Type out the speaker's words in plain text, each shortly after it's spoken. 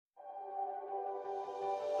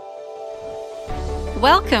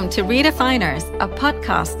Welcome to Redefiners, a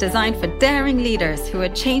podcast designed for daring leaders who are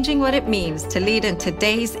changing what it means to lead in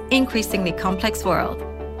today's increasingly complex world.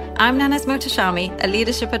 I'm Nanas Motashami, a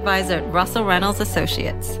leadership advisor at Russell Reynolds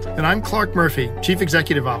Associates. And I'm Clark Murphy, Chief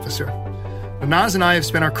Executive Officer. Naz and I have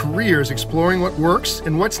spent our careers exploring what works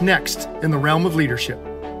and what's next in the realm of leadership.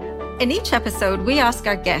 In each episode, we ask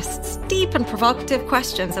our guests deep and provocative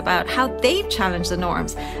questions about how they've challenged the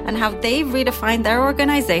norms and how they've redefined their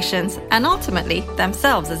organizations and ultimately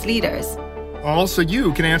themselves as leaders. Also,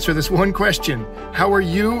 you can answer this one question. How are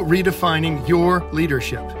you redefining your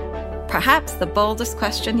leadership? Perhaps the boldest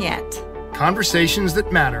question yet. Conversations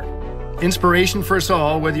that matter. Inspiration for us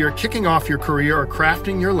all, whether you're kicking off your career or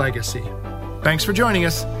crafting your legacy. Thanks for joining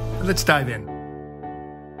us. Let's dive in.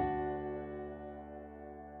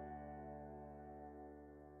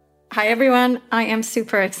 Hi, everyone. I am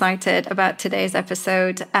super excited about today's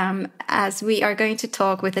episode as we are going to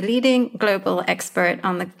talk with a leading global expert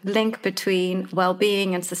on the link between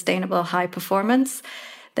well-being and sustainable high performance.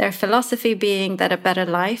 Their philosophy being that a better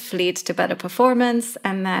life leads to better performance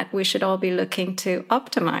and that we should all be looking to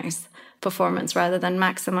optimize performance rather than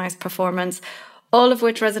maximize performance, all of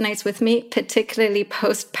which resonates with me, particularly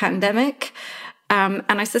post-pandemic. And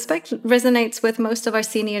I suspect resonates with most of our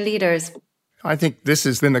senior leaders. I think this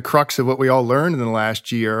has been the crux of what we all learned in the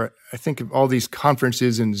last year. I think of all these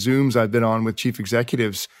conferences and Zooms I've been on with chief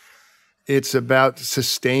executives. It's about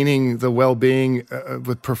sustaining the well-being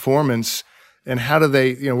with performance. And how do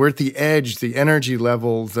they, we're at the edge, the energy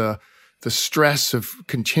level, the stress of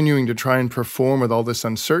continuing to try and perform with all this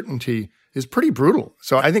uncertainty is pretty brutal.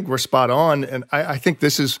 So I think we're spot on. And I think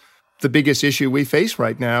this is the biggest issue we face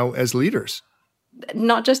right now as leaders.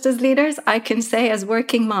 Not just as leaders, I can say as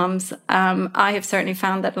working moms, I have certainly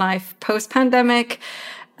found that life post-pandemic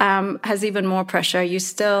has even more pressure. You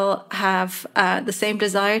still have the same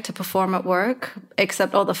desire to perform at work,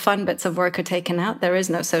 except all the fun bits of work are taken out. There is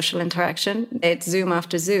no social interaction. It's Zoom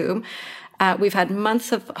after Zoom. We've had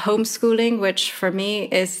months of homeschooling, which for me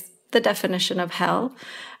is the definition of hell.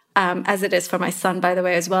 As it is for my son, by the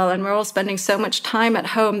way, as well. And we're all spending so much time at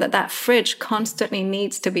home that fridge constantly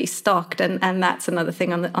needs to be stocked. And that's another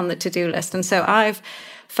thing on the to-do list. And so I've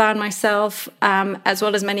found myself, as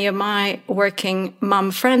well as many of my working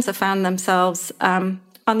mum friends have found themselves on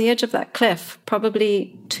the edge of that cliff,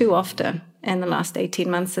 probably too often in the last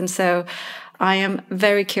 18 months. And so I am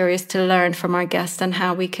very curious to learn from our guest and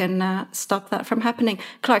how we can stop that from happening.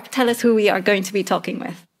 Clark, tell us who we are going to be talking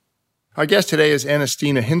with. Our guest today is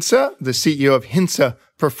Anastina Hintsa, the CEO of Hintsa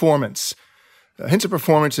Performance. Hintsa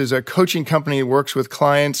Performance is a coaching company that works with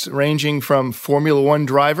clients ranging from Formula One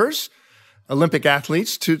drivers, Olympic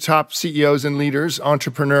athletes, to top CEOs and leaders,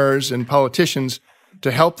 entrepreneurs, and politicians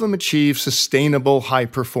to help them achieve sustainable high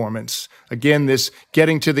performance. Again, this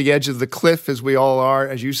getting to the edge of the cliff, as we all are,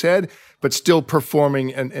 as you said, but still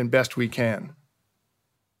performing and best we can.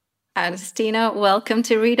 Anastina, welcome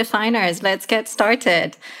to Redefiners. Let's get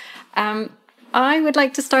started. I would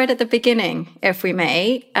like to start at the beginning, if we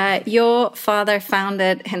may. Your father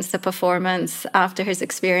founded Hintsa Performance after his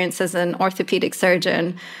experience as an orthopedic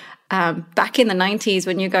surgeon back in the 90s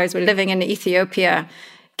when you guys were living in Ethiopia.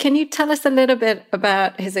 Can you tell us a little bit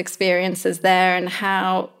about his experiences there and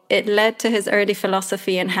how it led to his early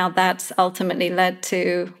philosophy and how that's ultimately led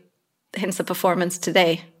to Hintsa Performance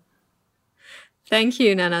today? Thank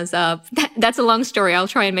you, Nanas. That's a long story. I'll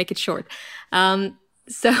try and make it short.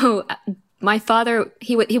 So my father,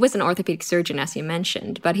 he was an orthopedic surgeon, as you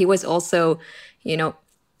mentioned, but he was also,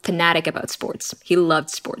 fanatic about sports. He loved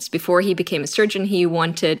sports. Before he became a surgeon,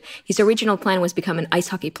 his original plan was become an ice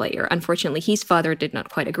hockey player. Unfortunately, his father did not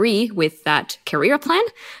quite agree with that career plan.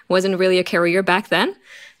 Wasn't really a career back then.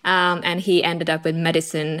 And he ended up with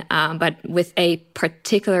medicine, but with a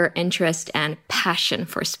particular interest and passion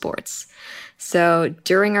for sports. So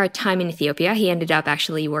during our time in Ethiopia, he ended up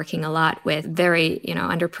actually working a lot with very,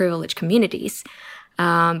 underprivileged communities,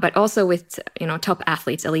 but also with, top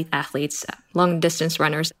athletes, elite athletes, long distance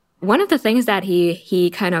runners. One of the things that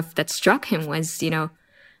that struck him was,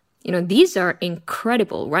 these are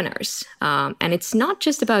incredible runners. And it's not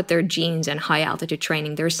just about their genes and high altitude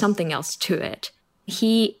training. There's something else to it.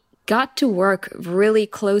 He got to work really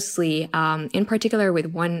closely, in particular with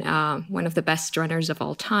one of the best runners of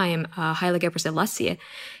all time, Haile Gebrselassie,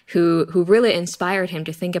 who really inspired him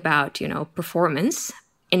to think about, performance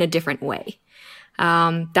in a different way.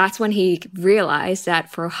 That's when he realized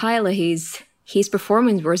that for Haile, his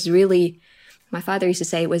performance was really, my father used to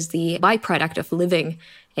say, it was the byproduct of living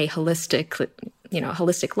a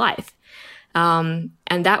holistic life. And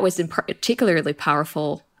that was particularly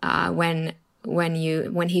powerful when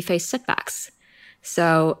he faced setbacks.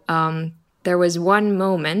 So there was one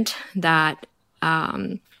moment that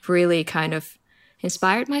really kind of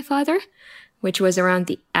inspired my father, which was around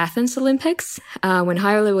the Athens Olympics, when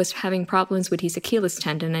Haile was having problems with his Achilles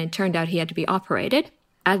tendon, and it turned out he had to be operated.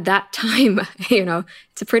 At that time,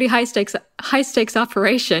 it's a pretty high stakes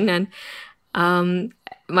operation, and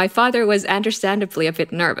my father was understandably a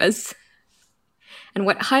bit nervous. And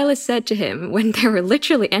what Haile said to him when they were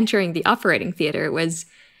literally entering the operating theater was,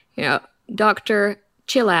 "Doctor,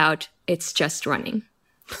 chill out. It's just running."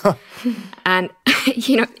 And,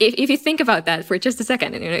 if you think about that for just a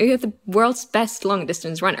second, you're the world's best long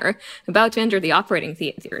distance runner about to enter the operating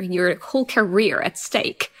theater, your whole career at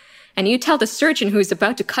stake. And you tell the surgeon who's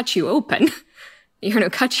about to cut you open,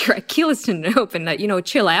 cut your Achilles tendon open that,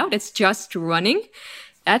 chill out. It's just running.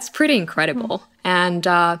 That's pretty incredible. And,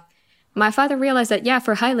 my father realized that,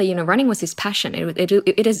 for Haile, running was his passion.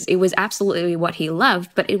 It was absolutely what he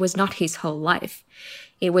loved, but it was not his whole life.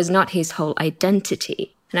 It was not his whole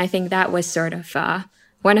identity. And I think that was sort of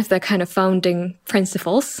one of the kind of founding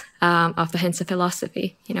principles of the Hensa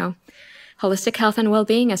philosophy, holistic health and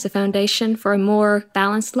well-being as a foundation for a more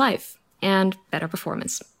balanced life and better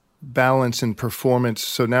performance. Balance and performance.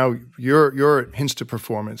 So now you're at Hinsta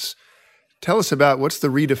Performance. Tell us about what's the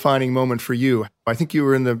redefining moment for you. I think you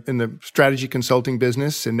were in the strategy consulting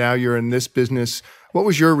business, and now you're in this business. What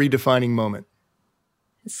was your redefining moment?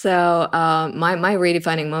 So my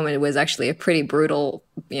redefining moment was actually a pretty brutal,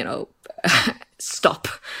 stop,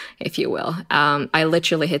 if you will. I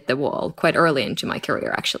literally hit the wall quite early into my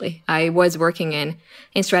career, actually. I was working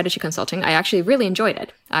in strategy consulting. I actually really enjoyed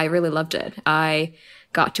it. I really loved it. I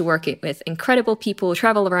got to work with incredible people,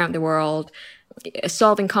 travel around the world,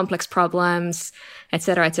 solving complex problems, et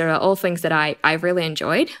cetera, all things that I really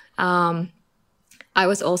enjoyed. I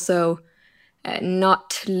was also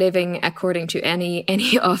not living according to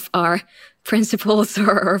any of our principles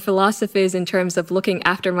or philosophies in terms of looking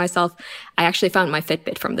after myself. I actually found my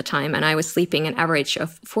Fitbit from the time, and I was sleeping an average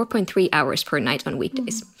of 4.3 hours per night on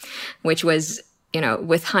weekdays, which was,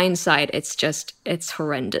 with hindsight, it's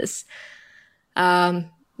horrendous.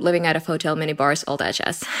 Living out of hotel mini bars, all that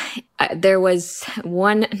jazz. There was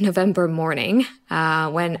one November morning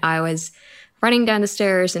when I was running down the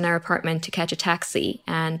stairs in our apartment to catch a taxi,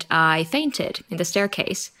 and I fainted in the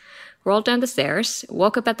staircase. Rolled down the stairs,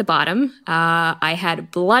 woke up at the bottom. I had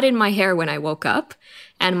blood in my hair when I woke up,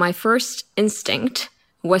 and my first instinct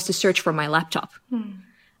was to search for my laptop.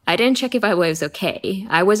 I didn't check if I was okay.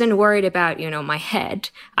 I wasn't worried about, my head.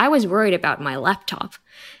 I was worried about my laptop.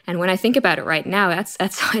 And when I think about it right now,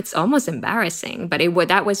 it's almost embarrassing. But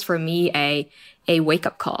that was for me a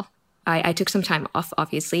wake-up call. I took some time off,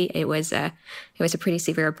 obviously. It was a pretty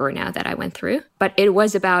severe burnout that I went through. But it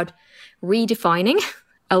was about redefining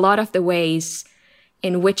a lot of the ways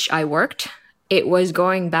in which I worked. It was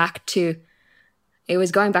going back to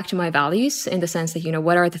my values, in the sense that,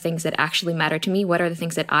 what are the things that actually matter to me? What are the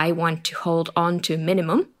things that I want to hold on to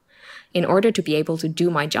minimum in order to be able to do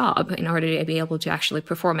my job, in order to be able to actually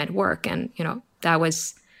perform at work? And,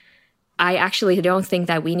 I actually don't think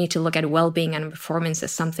that we need to look at well-being and performance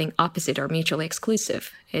as something opposite or mutually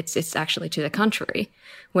exclusive. It's actually to the contrary.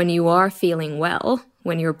 When you are feeling well,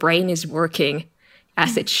 when your brain is working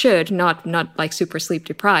as it should, not like super sleep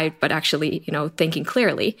deprived, but actually, thinking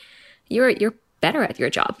clearly, you're better at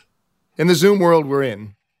your job. In the Zoom world we're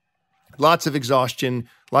in, lots of exhaustion,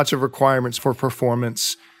 lots of requirements for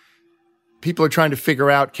performance. People are trying to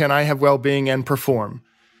figure out, can I have well-being and perform?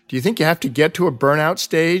 Do you think you have to get to a burnout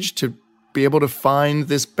stage to be able to find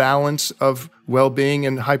this balance of well-being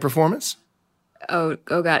and high performance? Oh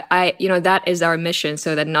God. That is our mission,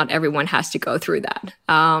 so that not everyone has to go through that.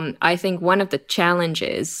 I think one of the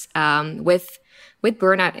challenges with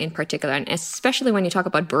burnout in particular, and especially when you talk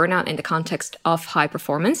about burnout in the context of high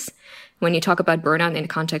performance, when you talk about burnout in the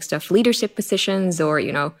context of leadership positions or,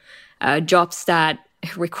 jobs that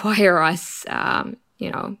require us,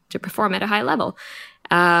 to perform at a high level.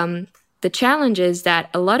 The challenge is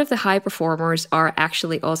that a lot of the high performers are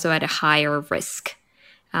actually also at a higher risk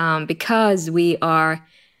because we are,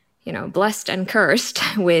 blessed and cursed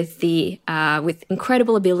with with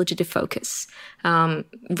incredible ability to focus,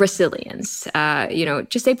 resilience,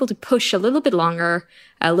 just able to push a little bit longer,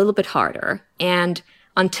 a little bit harder, and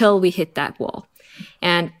until we hit that wall.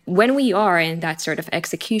 And when we are in that sort of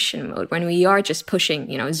execution mode, when we are just pushing,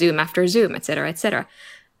 Zoom after Zoom, et cetera,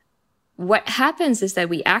 what happens is that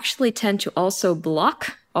we actually tend to also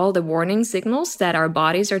block all the warning signals that our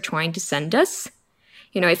bodies are trying to send us.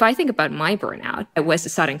 If I think about my burnout, it was a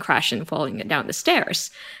sudden crash and falling down the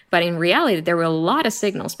stairs. But in reality, there were a lot of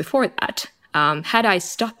signals before that. Had I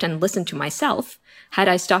stopped and listened to myself, had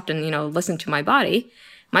I stopped and, listened to my body,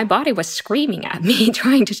 my body was screaming at me,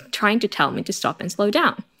 trying to tell me to stop and slow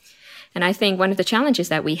down. And I think one of the challenges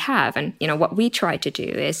that we have, and what we try to do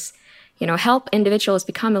is, help individuals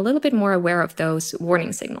become a little bit more aware of those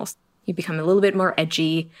warning signals. You become a little bit more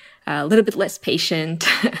edgy, a little bit less patient,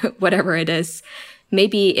 whatever it is.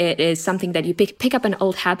 Maybe it is something that you pick up an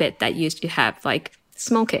old habit that you used to have, like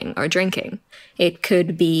smoking or drinking. It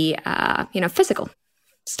could be, physical,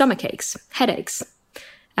 stomach aches, headaches,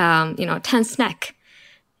 tense neck,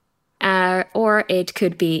 or it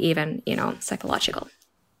could be even, psychological.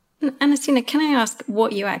 Anastina, can I ask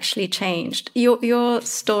what you actually changed? Your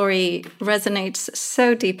story resonates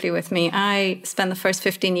so deeply with me. I spent the first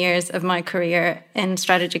 15 years of my career in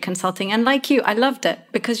strategy consulting. And like you, I loved it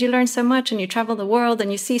because you learn so much and you travel the world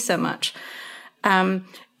and you see so much.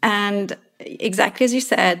 And exactly as you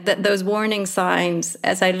said, that those warning signs,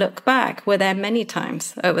 as I look back, were there many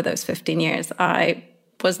times over those 15 years. I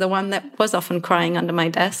was the one that was often crying under my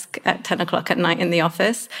desk at 10 o'clock at night in the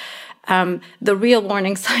office. The real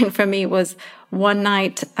warning sign for me was one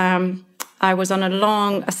night I was on a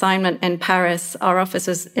long assignment in Paris. Our office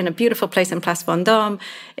was in a beautiful place in Place Vendôme.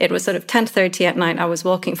 It was sort of 10:30 at night. I was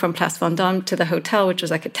walking from Place Vendôme to the hotel, which was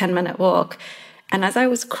like a 10-minute walk. And as I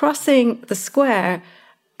was crossing the square,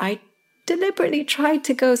 I deliberately tried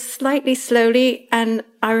to go slightly slowly. And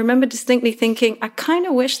I remember distinctly thinking, I kind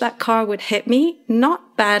of wish that car would hit me,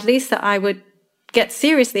 not badly so I would get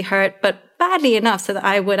seriously hurt, but badly enough so that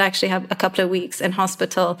I would actually have a couple of weeks in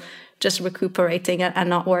hospital just recuperating and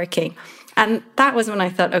not working. And that was when I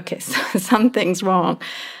thought, okay, so something's wrong.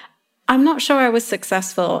 I'm not sure I was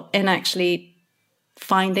successful in actually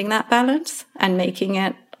finding that balance and making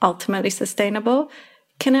it ultimately sustainable.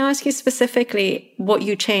 Can I ask you specifically what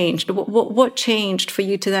you changed? What changed for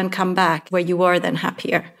you to then come back where you were then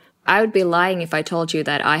happier? I would be lying if I told you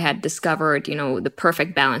that I had discovered, the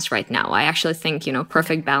perfect balance right now. I actually think,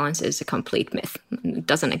 perfect balance is a complete myth. It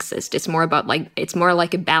doesn't exist. It's more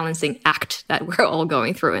like a balancing act that we're all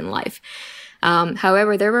going through in life.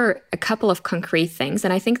 However, there were a couple of concrete things.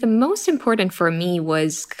 And I think the most important for me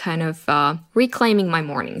was kind of reclaiming my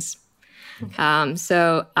mornings. Okay.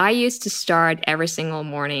 So I used to start every single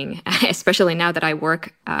morning, especially now that I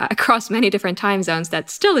work across many different time zones. That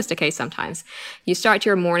still is the case sometimes. You start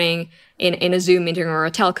your morning in a Zoom meeting or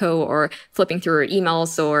a telco or flipping through your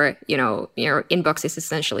emails, or, your inbox is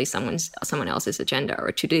essentially someone else's agenda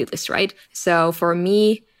or to-do list, right? So for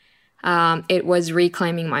me, it was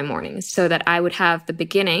reclaiming my mornings so that I would have the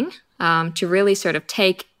beginning to really sort of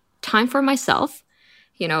take time for myself,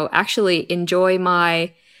 actually enjoy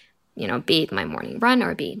my be it my morning run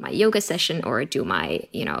or be it my yoga session or do my,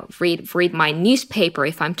 read my newspaper.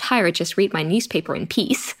 If I'm tired, just read my newspaper in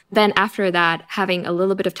peace. Then after that, having a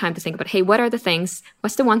little bit of time to think about, hey,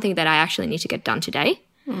 what's the one thing that I actually need to get done today?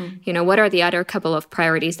 What are the other couple of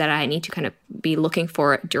priorities that I need to kind of be looking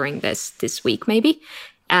for during this week maybe?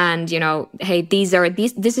 And, hey,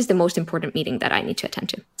 this is the most important meeting that I need to attend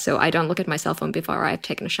to. So I don't look at my cell phone before I've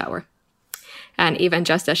taken a shower. And even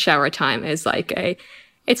just a shower time is like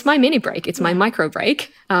it's my mini break. It's my micro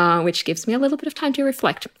break, which gives me a little bit of time to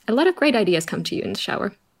reflect. A lot of great ideas come to you in the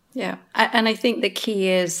shower. Yeah. And I think the key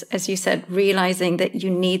is, as you said, realizing that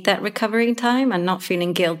you need that recovery time and not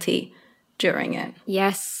feeling guilty during it.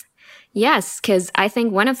 Yes. Because I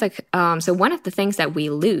think one of the things that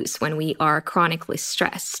we lose when we are chronically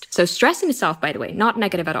stressed. So stress in itself, by the way, not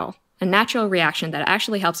negative at all. A natural reaction that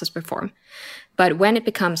actually helps us perform. But when it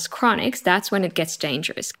becomes chronic, that's when it gets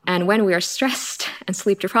dangerous. And when we are stressed and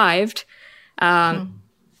sleep deprived,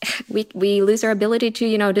 we lose our ability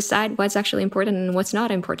to, decide what's actually important and what's not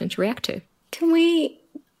important to react to. Can we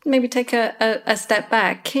maybe take a step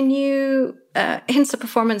back? Can you, Hints of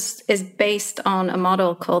Performance is based on a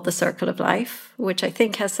model called the Circle of Life, which I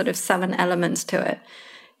think has sort of 7 elements to it.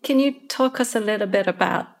 Can you talk us a little bit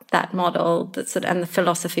about that model and the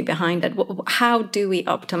philosophy behind it? How do we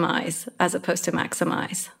optimize as opposed to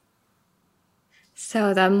maximize?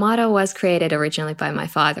 So the model was created originally by my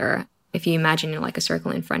father. If you imagine like a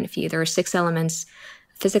circle in front of you, there are 6 elements: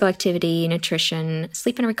 physical activity, nutrition,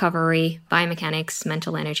 sleep and recovery, biomechanics,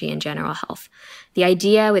 mental energy, and general health. The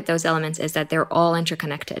idea with those elements is that they're all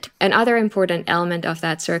interconnected. Another important element of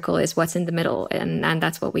that circle is what's in the middle, and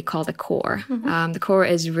that's what we call the core. The core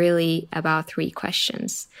is really about 3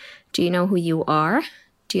 questions. Do you know who you are?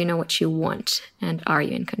 Do you know what you want? And are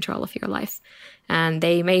you in control of your life? And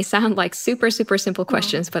they may sound like super, super simple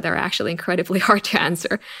questions, but they're actually incredibly hard to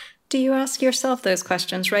answer. Do you ask yourself those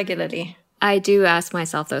questions regularly? I do ask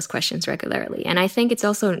myself those questions regularly. And I think it's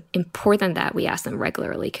also important that we ask them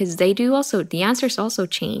regularly because the answers also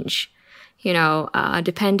change.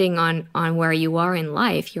 depending on where you are in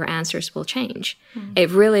life, your answers will change. It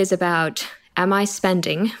really is about, am I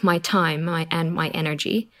spending my time and my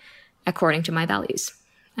energy according to my values?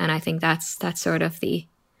 And I think that's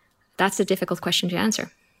a difficult question to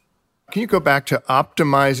answer. Can you go back to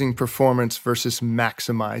optimizing performance versus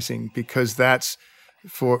maximizing? Because that's,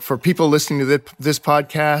 for people listening to this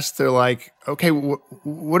podcast, they're like, okay,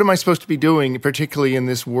 what am I supposed to be doing, particularly in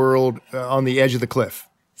this world on the edge of the cliff?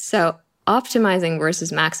 So optimizing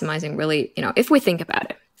versus maximizing, really, if we think about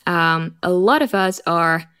it, a lot of us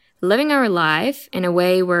are living our life in a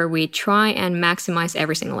way where we try and maximize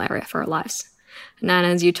every single area of our lives. And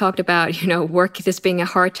as you talked about, work, this being a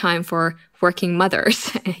hard time for working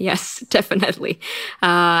mothers. Yes, definitely.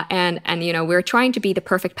 And we're trying to be the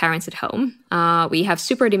perfect parents at home. We have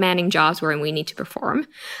super demanding jobs where we need to perform.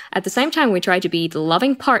 At the same time, we try to be the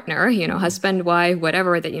loving partner, husband, wife,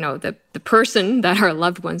 whatever, the person that our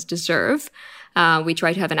loved ones deserve. We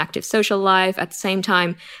try to have an active social life. At the same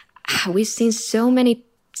time, we've seen so many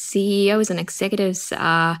CEOs and executives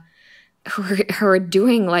who are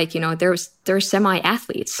doing they're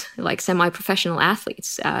semi-athletes, like semi-professional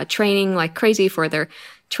athletes, training like crazy for their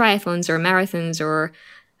triathlons or marathons or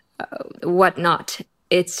whatnot.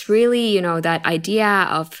 It's really, that idea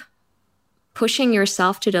of pushing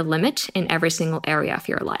yourself to the limit in every single area of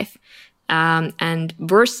your life. And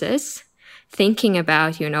versus thinking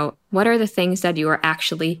about, what are the things that you are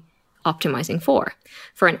actually optimizing for?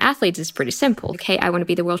 For an athlete, it's pretty simple. Okay, I want to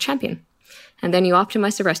be the world champion. And then you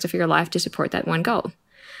optimize the rest of your life to support that one goal.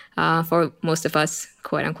 For most of us,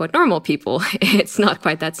 quote unquote, normal people, it's not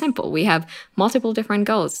quite that simple. We have multiple different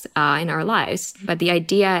goals in our lives. But the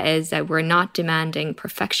idea is that we're not demanding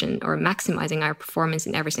perfection or maximizing our performance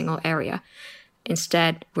in every single area.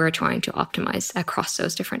 Instead, we're trying to optimize across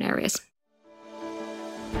those different areas.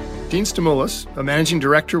 Dean Stamoulis, a managing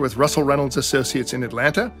director with Russell Reynolds Associates in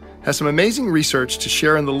Atlanta, has some amazing research to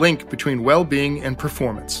share on the link between well-being and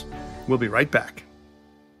performance. We'll be right back.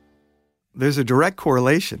 There's a direct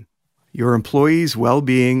correlation. Your employees'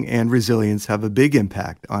 well-being and resilience have a big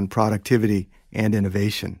impact on productivity and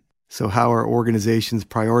innovation. So how are organizations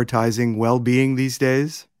prioritizing well-being these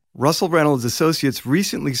days? Russell Reynolds Associates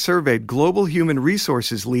recently surveyed global human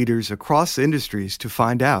resources leaders across industries to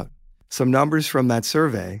find out. Some numbers from that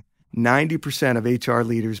survey: 90% of HR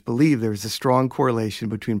leaders believe there is a strong correlation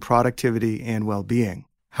between productivity and well-being.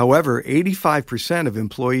 However, 85% of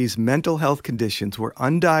employees' mental health conditions were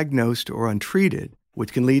undiagnosed or untreated,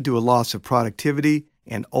 which can lead to a loss of productivity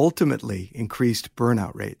and ultimately increased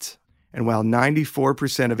burnout rates. And while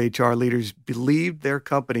 94% of HR leaders believed their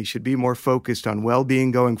company should be more focused on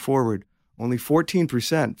well-being going forward, only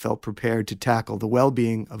 14% felt prepared to tackle the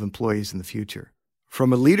well-being of employees in the future.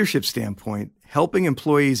 From a leadership standpoint, helping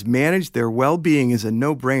employees manage their well-being is a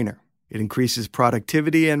no-brainer. It increases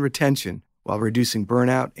productivity and retention while reducing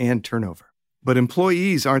burnout and turnover. But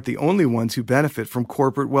employees aren't the only ones who benefit from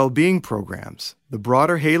corporate well-being programs. The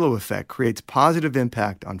broader halo effect creates positive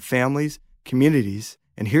impact on families, communities,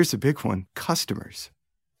 and here's a big one, customers.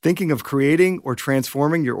 Thinking of creating or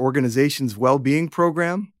transforming your organization's well-being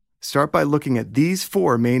program? Start by looking at these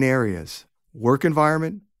 4 main areas: work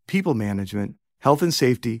environment, people management, health and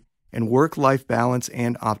safety, and work-life balance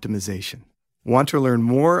and optimization. Want to learn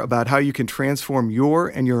more about how you can transform your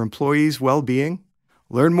and your employees' well-being?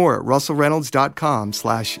 Learn more at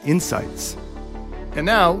russellreynolds.com/insights. And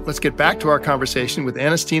now, let's get back to our conversation with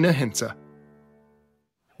Anastina Hintsa.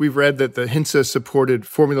 We've read that the Hintsa-supported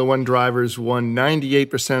Formula One drivers won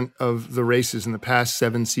 98% of the races in the past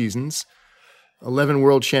 7 seasons, 11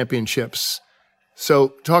 world championships. So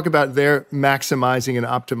talk about their maximizing and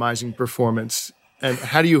optimizing performance, and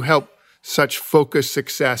how do you help such focused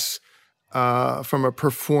success from a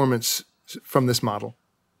performance from this model?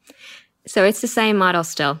 So it's the same model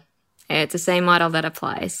still. It's the same model that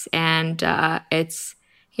applies. And it's,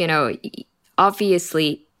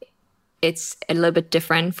 obviously it's a little bit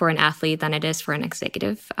different for an athlete than it is for an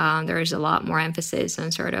executive. There is a lot more emphasis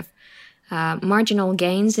on sort of marginal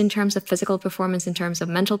gains in terms of physical performance, in terms of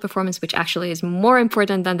mental performance, which actually is more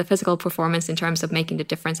important than the physical performance in terms of making the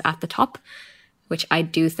difference at the top, which I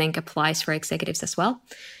do think applies for executives as well.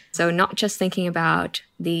 So not just thinking about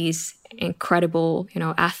these incredible,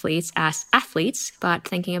 athletes as athletes, but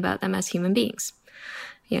thinking about them as human beings.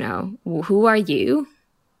 Who are you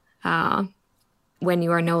when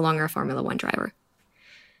you are no longer a Formula One driver?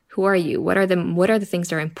 Who are you? What are the things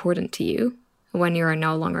that are important to you when you are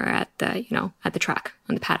no longer at the track,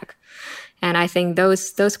 on the paddock? And I think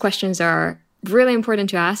those questions are really important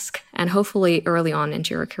to ask, and hopefully early on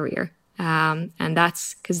into your career. And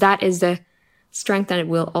that's because that is the strength that it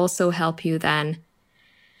will also help you then,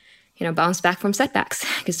 bounce back from setbacks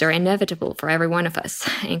because they're inevitable for every one of us,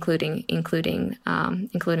 including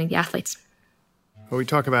the athletes. When we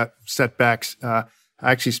talk about setbacks, I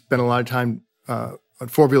actually spent a lot of time on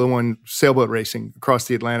Formula One sailboat racing across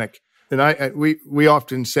the Atlantic. And we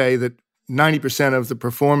often say that 90% of the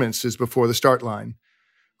performance is before the start line,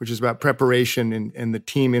 which is about preparation and the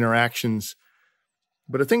team interactions.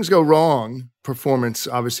 But if things go wrong, performance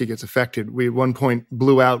obviously gets affected. We at one point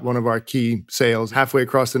blew out one of our key sails halfway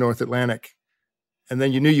across the North Atlantic. And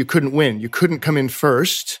then you knew you couldn't win. You couldn't come in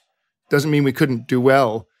first. Doesn't mean we couldn't do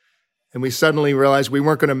well. And we suddenly realized we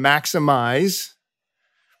weren't going to maximize.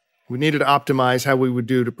 We needed to optimize how we would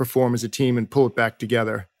do to perform as a team and pull it back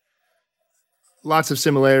together. Lots of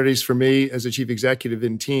similarities for me as a chief executive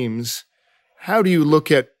in teams. How do you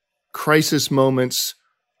look at crisis moments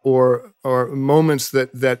or moments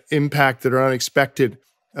that impact, that are unexpected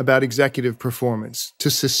about executive performance to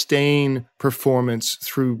sustain performance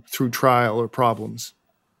through trial or problems?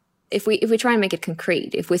 If we try and make it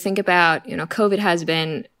concrete, if we think about, COVID has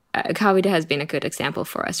been a good example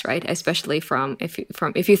for us, right? Especially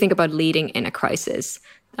if you think about leading in a crisis.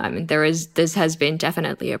 I mean, this has been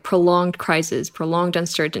definitely a prolonged crisis, prolonged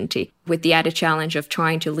uncertainty, with the added challenge of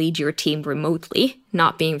trying to lead your team remotely,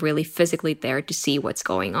 not being really physically there to see what's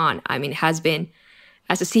going on. I mean, it has been,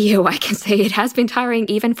 as a CEO, I can say it has been tiring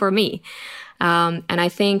even for me. And I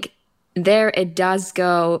think there it does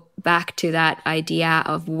go back to that idea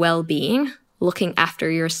of well-being, looking after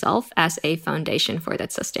yourself as a foundation for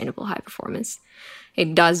that sustainable high performance.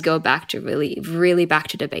 It does go back to really back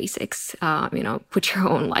to the basics. Put your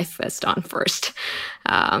own life vest on first,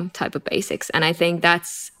 type of basics. And I think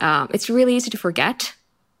that's it's really easy to forget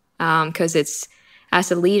because as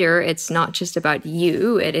a leader, it's not just about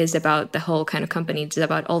you. It is about the whole kind of company. It's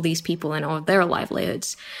about all these people and all their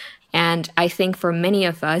livelihoods. And I think for many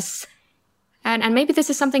of us, and maybe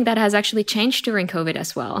this is something that has actually changed during COVID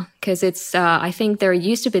as well, because I think there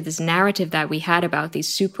used to be this narrative that we had about these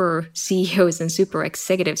super CEOs and super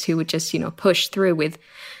executives who would just, push through with,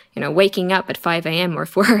 waking up at 5 a.m. or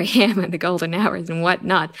 4 a.m. at the golden hours and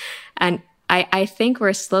whatnot. And I think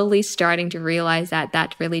we're slowly starting to realize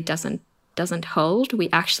that really doesn't hold. We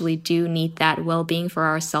actually do need that well-being for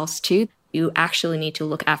ourselves too. You actually need to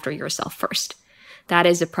look after yourself first. That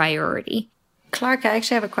is a priority. Clark, I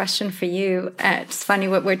actually have a question for you. It's funny,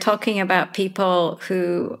 what we're talking about people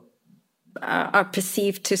who are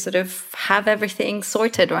perceived to sort of have everything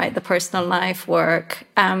sorted, right? The personal life, work.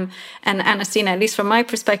 And Anastina, at least from my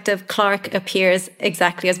perspective, Clark appears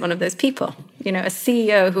exactly as one of those people, a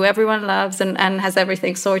CEO who everyone loves and has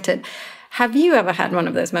everything sorted. Have you ever had one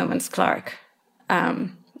of those moments, Clark,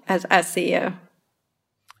 as CEO?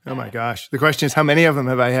 Oh my gosh! The question is, how many of them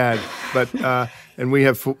have I had? But and we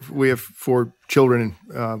have 4 children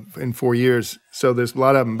in 4 years, so there's a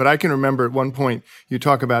lot of them. But I can remember at one point you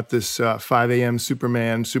talk about this 5 a.m.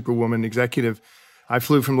 Superman, Superwoman executive. I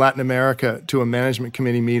flew from Latin America to a management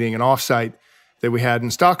committee meeting, an offsite that we had in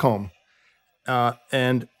Stockholm,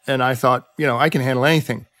 and I thought, I can handle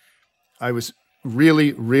anything. I was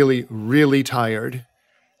really, really, really tired,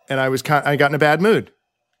 and I got in a bad mood.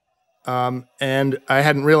 And I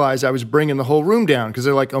hadn't realized I was bringing the whole room down because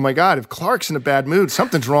they're like, oh my God, if Clark's in a bad mood,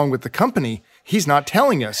 something's wrong with the company. He's not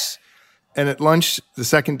telling us. And at lunch the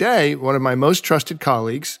second day, one of my most trusted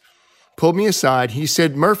colleagues pulled me aside. He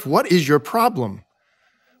said, Murph, what is your problem?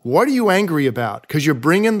 What are you angry about? Because you're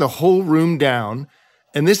bringing the whole room down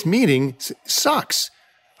and this meeting sucks.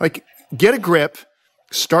 Like, get a grip,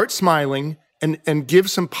 start smiling, and give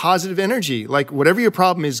some positive energy. Like, whatever your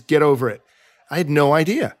problem is, get over it. I had no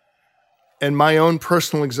idea. And my own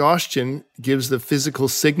personal exhaustion gives the physical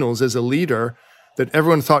signals as a leader that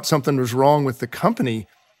everyone thought something was wrong with the company.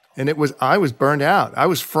 And I was burned out. I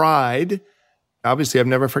was fried. Obviously, I've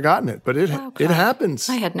never forgotten it, but it happens.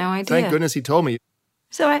 I had no idea. Thank goodness he told me.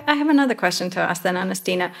 So I have another question to ask then,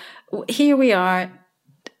 Anastina. Here we are,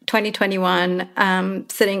 2021,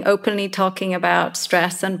 sitting openly talking about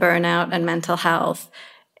stress and burnout and mental health.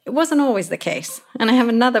 It wasn't always the case. And I have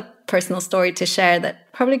another personal story to share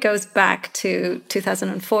that probably goes back to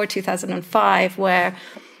 2004, 2005, where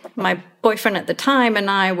my boyfriend at the time and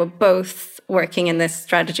I were both working in this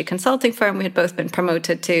strategy consulting firm. We had both been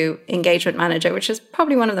promoted to engagement manager, which is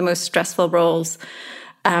probably one of the most stressful roles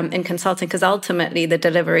in consulting, because ultimately the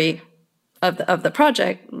delivery of the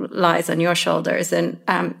project lies on your shoulders. And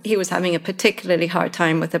he was having a particularly hard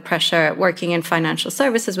time with the pressure working in financial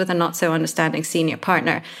services with a not so understanding senior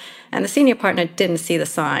partner. And the senior partner didn't see the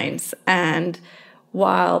signs. And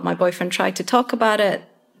while my boyfriend tried to talk about it,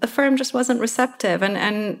 the firm just wasn't receptive.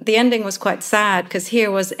 And the ending was quite sad, because here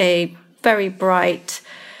was a very bright,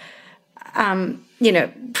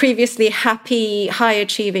 previously happy,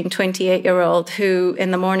 high-achieving 28-year-old who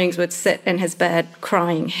in the mornings would sit in his bed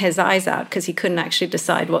crying his eyes out because he couldn't actually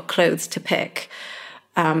decide what clothes to pick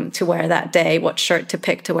to wear that day, what shirt to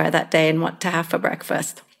pick to wear that day, and what to have for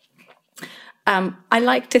breakfast. I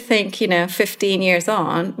like to think, 15 years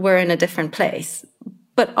on, we're in a different place.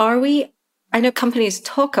 But are we? I know companies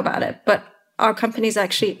talk about it, but are companies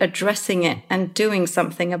actually addressing it and doing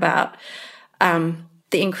something about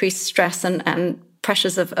the increased stress and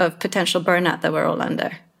pressures of potential burnout that we're all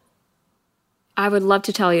under? I would love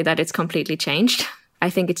to tell you that it's completely changed. I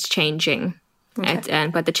think it's changing, okay.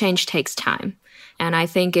 But the change takes time. And I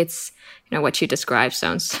think it's, what you described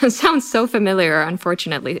sounds so familiar.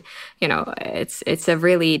 Unfortunately, it's a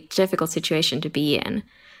really difficult situation to be in.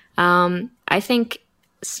 I think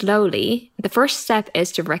slowly, the first step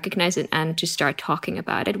is to recognize it and to start talking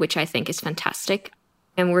about it, which I think is fantastic.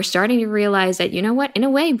 And we're starting to realize that, in a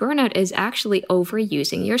way, burnout is actually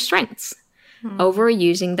overusing your strengths,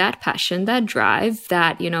 overusing that passion, that drive,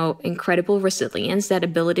 that, incredible resilience, that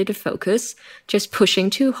ability to focus, just pushing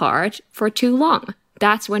too hard for too long.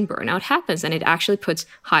 That's when burnout happens, and it actually puts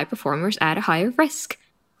high performers at a higher risk.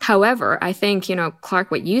 However, I think,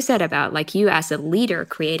 Clark, what you said about you as a leader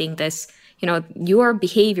creating this, your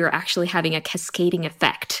behavior actually having a cascading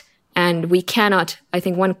effect. And we cannot, I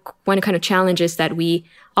think one kind of challenge is that we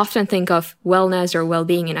often think of wellness or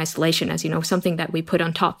well-being in isolation as, something that we put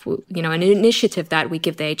on top, an initiative that we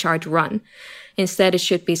give the HR to run. Instead, it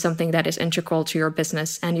should be something that is integral to your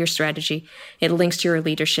business and your strategy. It links to your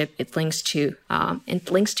leadership. It links to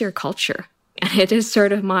your culture. And it is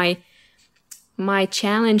sort of my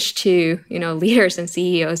challenge to, leaders and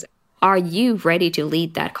CEOs. Are you ready to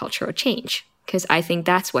lead that cultural change? Because I think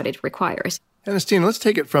that's what it requires. Ernestine, let's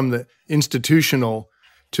take it from the institutional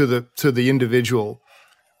to the individual.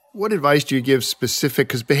 What advice do you give specific?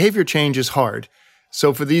 Because behavior change is hard.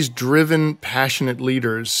 So for these driven, passionate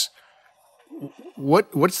leaders,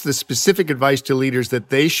 what's the specific advice to leaders that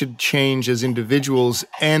they should change as individuals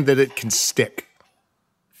and that it can stick?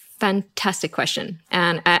 Fantastic question.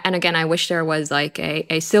 And again, I wish there was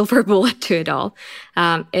a silver bullet to it all.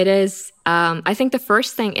 It is, I think the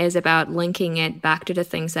first thing is about linking it back to the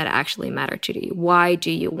things that actually matter to you. Why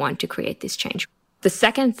do you want to create this change? The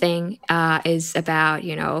second thing is about,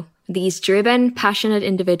 these driven, passionate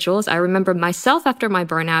individuals. I remember myself after my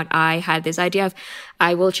burnout, I had this idea of,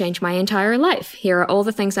 I will change my entire life. Here are all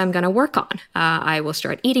the things I'm going to work on. I will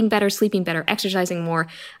start eating better, sleeping better, exercising more.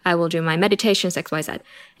 I will do my meditations, X, Y, Z.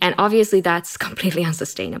 And obviously that's completely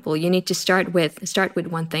unsustainable. You need to start with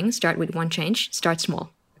one thing, start with one change, start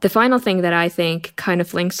small. The final thing that I think kind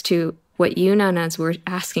of links to what you, Nanas, were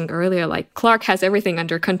asking earlier, Clark has everything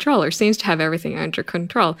under control or seems to have everything under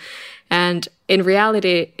control. And in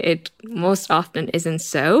reality, it most often isn't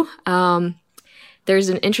so. There's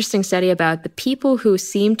an interesting study about the people who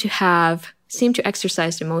seem to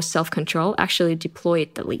exercise the most self-control actually deploy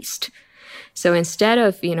it the least. So instead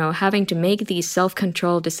of, having to make these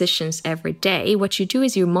self-control decisions every day, what you do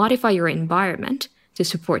is you modify your environment to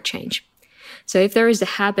support change. So if there is a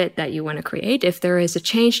habit that you want to create, if there is a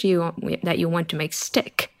change that you want to make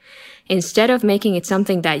stick, instead of making it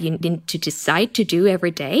something that you need to decide to do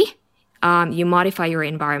every day, you modify your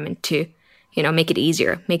environment to, make it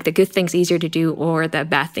easier, make the good things easier to do or the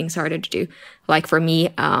bad things harder to do. Like for me,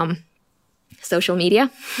 social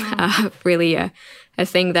media, really a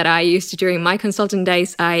thing that I used to during my consulting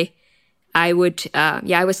days. I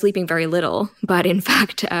was sleeping very little, but in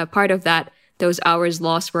fact, part of those hours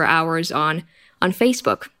lost were hours on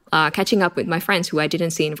Facebook, catching up with my friends who I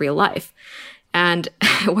didn't see in real life. And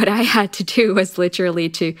what I had to do was literally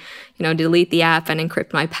to, delete the app and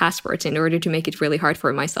encrypt my passwords in order to make it really hard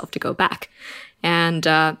for myself to go back. And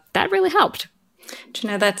that really helped. Do you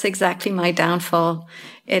know, that's exactly my downfall.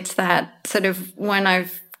 It's that sort of when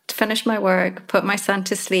I've finished my work, put my son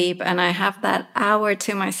to sleep, and I have that hour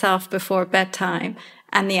to myself before bedtime.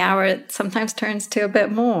 And the hour sometimes turns to a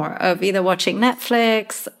bit more of either watching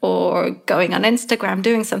Netflix or going on Instagram,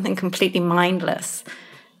 doing something completely mindless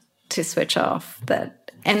to switch off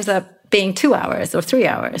that ends up being 2 hours or 3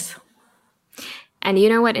 hours. And you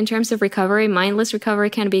know what? In terms of recovery, mindless recovery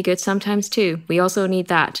can be good sometimes too. We also need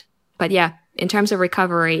that. But yeah, in terms of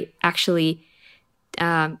recovery, actually,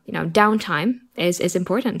 downtime is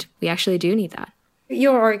important. We actually do need that.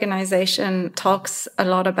 Your organization talks a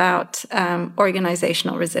lot about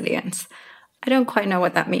organizational resilience. I don't quite know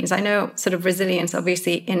what that means. I know sort of resilience,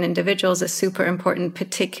 obviously, in individuals is super important,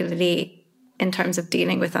 particularly in terms of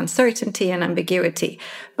dealing with uncertainty and ambiguity.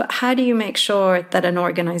 But how do you make sure that an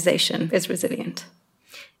organization is resilient?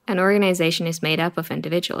 An organization is made up of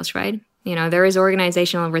individuals, right? There is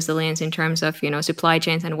organizational resilience in terms of, supply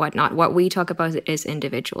chains and whatnot. What we talk about is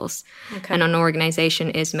individuals. Okay. And an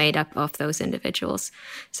organization is made up of those individuals.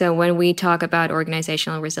 So when we talk about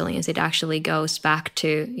organizational resilience, it actually goes back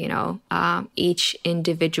to, each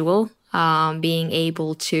individual being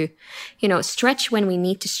able to, stretch when we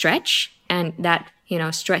need to stretch. And that,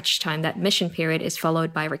 stretch time, that mission period is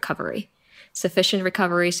followed by recovery. Sufficient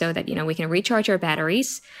recovery so that, we can recharge our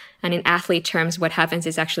batteries. And in athlete terms, what happens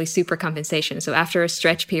is actually supercompensation. So after a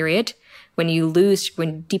stretch period, when you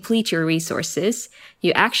deplete your resources,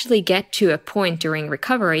 you actually get to a point during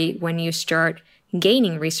recovery when you start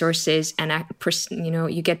gaining resources and,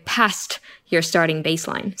 you get past your starting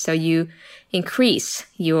baseline. So you increase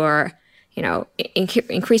your,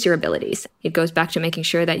 increase your abilities. It goes back to making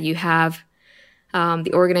sure that you have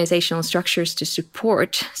the organizational structures to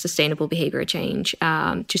support sustainable behavior change,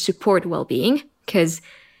 to support well-being, because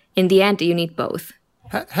in the end, you need both.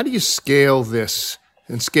 How do you scale this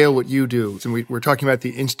and scale what you do? And we're talking about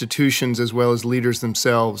the institutions as well as leaders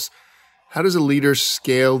themselves. How does a leader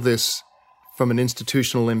scale this from an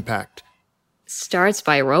institutional impact? Starts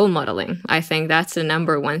by role modeling. I think that's the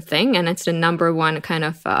number one thing, and it's the number one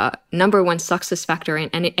number one success factor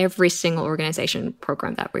in every single organization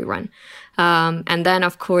program that we run. And then,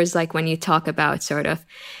 of course, like when you talk about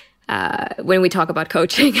when we talk about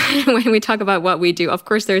coaching, when we talk about what we do, of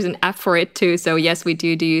course, there's an app for it too. So yes, we do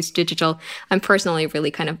use digital. I'm personally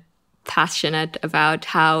really kind of passionate about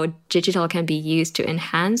how digital can be used to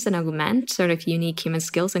enhance and augment sort of unique human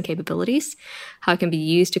skills and capabilities, how it can be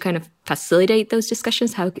used to kind of facilitate those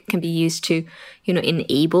discussions, how it can be used to,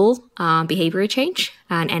 enable behavior change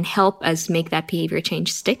and help us make that behavior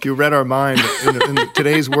change stick. You read our mind. In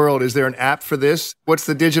today's world, is there an app for this? What's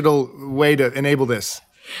the digital way to enable this?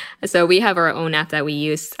 So we have our own app that we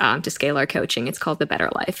use to scale our coaching. It's called The Better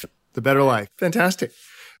Life. The Better Life. Fantastic.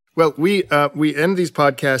 Well, we end these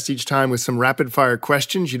podcasts each time with some rapid fire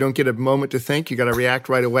questions. You don't get a moment to think. You got to react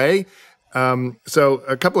right away. So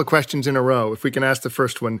a couple of questions in a row. If we can ask the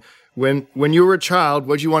first one. When you were a child,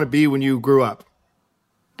 what did you want to be when you grew up?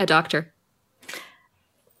 A doctor.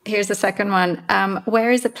 Here's the second one.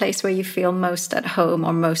 Where is the place where you feel most at home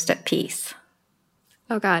or most at peace?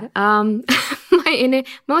 Oh, God.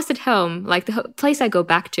 Most at home, like the place I go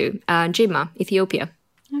back to, Jimma, Ethiopia.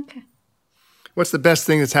 Okay. What's the best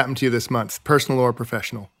thing that's happened to you this month, personal or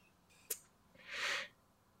professional?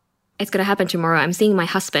 It's going to happen tomorrow. I'm seeing my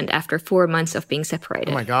husband after 4 months of being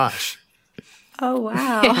separated. Oh, my gosh. Oh,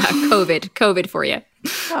 wow. Yeah, COVID for you.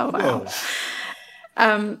 Oh,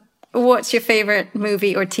 wow. What's your favorite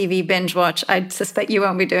movie or TV binge watch? I suspect you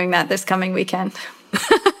won't be doing that this coming weekend.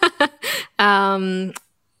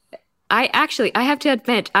 I have to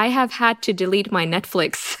admit, I have had to delete my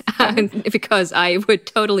Netflix because I would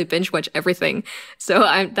totally binge watch everything. So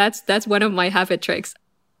that's one of my habit tricks.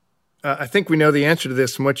 I think we know the answer to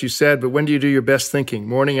this from what you said, but when do you do your best thinking?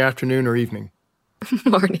 Morning, afternoon, or evening?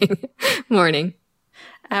 Morning.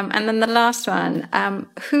 And then the last one,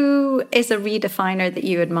 who is a redefiner that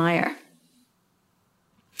you admire?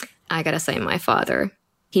 I gotta say my father.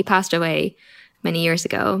 He passed away many years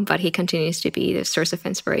ago, but he continues to be the source of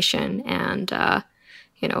inspiration. And,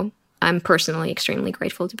 I'm personally extremely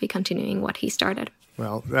grateful to be continuing what he started.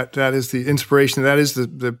 Well, that is the inspiration. That is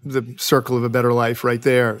the circle of a better life right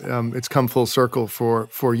there. It's come full circle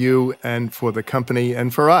for you and for the company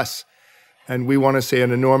and for us. And we want to say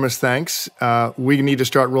an enormous thanks. We need to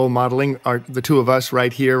start role modeling the two of us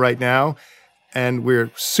right here, right now. And we're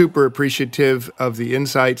super appreciative of the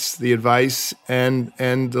insights, the advice, and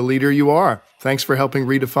the leader you are. Thanks for helping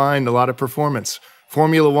redefine a lot of performance.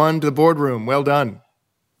 Formula One to the boardroom. Well done.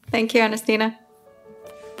 Thank you, Ernestina.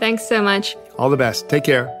 Thanks so much. All the best. Take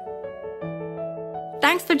care.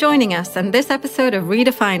 Thanks for joining us on this episode of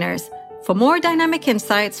Redefiners. For more dynamic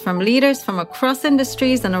insights from leaders from across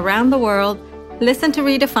industries and around the world, listen to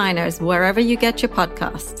Redefiners wherever you get your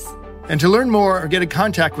podcasts. And to learn more or get in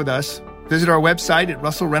contact with us, visit our website at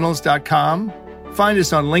russellreynolds.com, find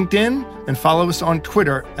us on LinkedIn, and follow us on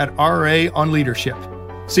Twitter at RA on Leadership.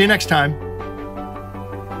 See you next time.